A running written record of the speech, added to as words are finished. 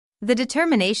The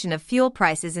determination of fuel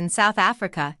prices in South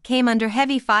Africa came under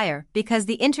heavy fire because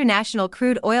the international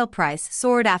crude oil price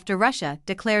soared after Russia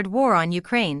declared war on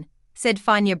Ukraine, said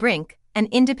Fania Brink, an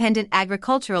independent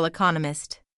agricultural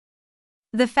economist.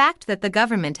 The fact that the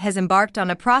government has embarked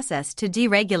on a process to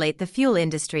deregulate the fuel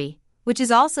industry, which is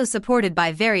also supported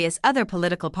by various other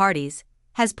political parties,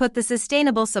 has put the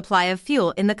sustainable supply of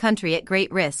fuel in the country at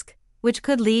great risk, which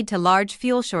could lead to large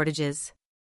fuel shortages.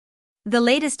 The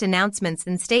latest announcements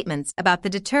and statements about the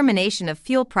determination of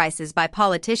fuel prices by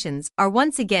politicians are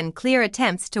once again clear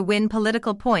attempts to win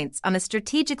political points on a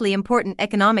strategically important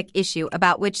economic issue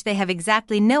about which they have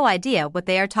exactly no idea what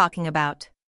they are talking about.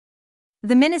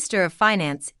 The Minister of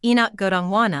Finance, Enoch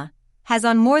Godongwana, has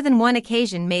on more than one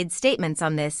occasion made statements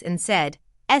on this and said,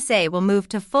 SA will move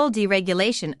to full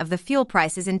deregulation of the fuel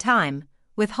prices in time,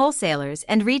 with wholesalers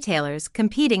and retailers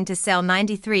competing to sell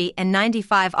 93 and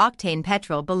 95 octane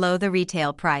petrol below the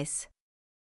retail price.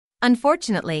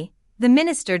 Unfortunately, the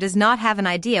minister does not have an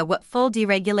idea what full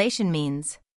deregulation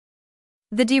means.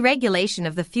 The deregulation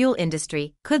of the fuel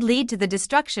industry could lead to the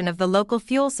destruction of the local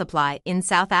fuel supply in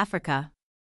South Africa.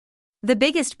 The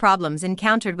biggest problems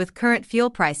encountered with current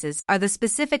fuel prices are the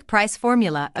specific price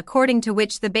formula according to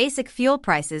which the basic fuel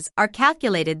prices are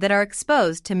calculated that are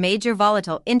exposed to major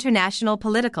volatile international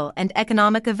political and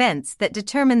economic events that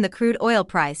determine the crude oil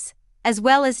price, as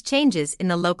well as changes in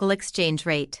the local exchange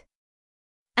rate.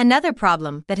 Another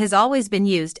problem that has always been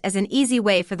used as an easy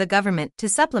way for the government to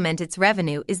supplement its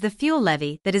revenue is the fuel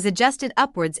levy that is adjusted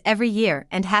upwards every year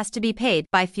and has to be paid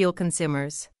by fuel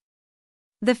consumers.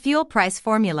 The fuel price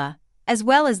formula, as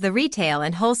well as the retail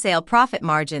and wholesale profit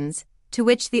margins, to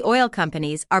which the oil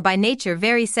companies are by nature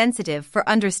very sensitive for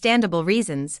understandable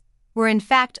reasons, were in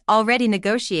fact already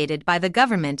negotiated by the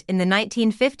government in the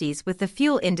 1950s with the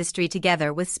fuel industry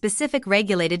together with specific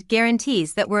regulated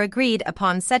guarantees that were agreed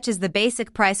upon, such as the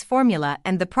basic price formula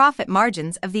and the profit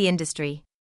margins of the industry.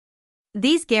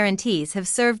 These guarantees have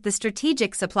served the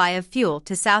strategic supply of fuel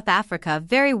to South Africa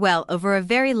very well over a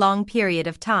very long period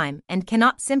of time and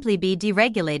cannot simply be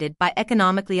deregulated by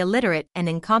economically illiterate and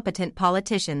incompetent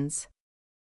politicians.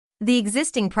 The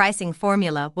existing pricing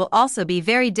formula will also be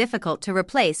very difficult to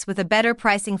replace with a better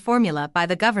pricing formula by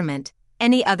the government,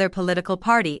 any other political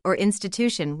party or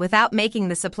institution, without making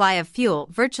the supply of fuel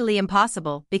virtually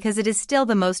impossible, because it is still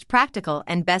the most practical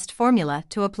and best formula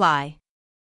to apply.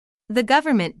 The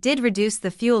government did reduce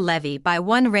the fuel levy by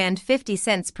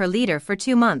R1.50 per litre for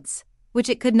 2 months, which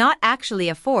it could not actually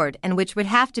afford and which would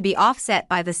have to be offset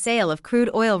by the sale of crude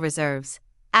oil reserves,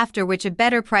 after which a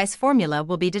better price formula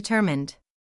will be determined.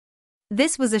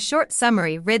 This was a short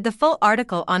summary. Read the full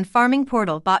article on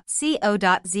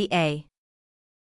farmingportal.co.za.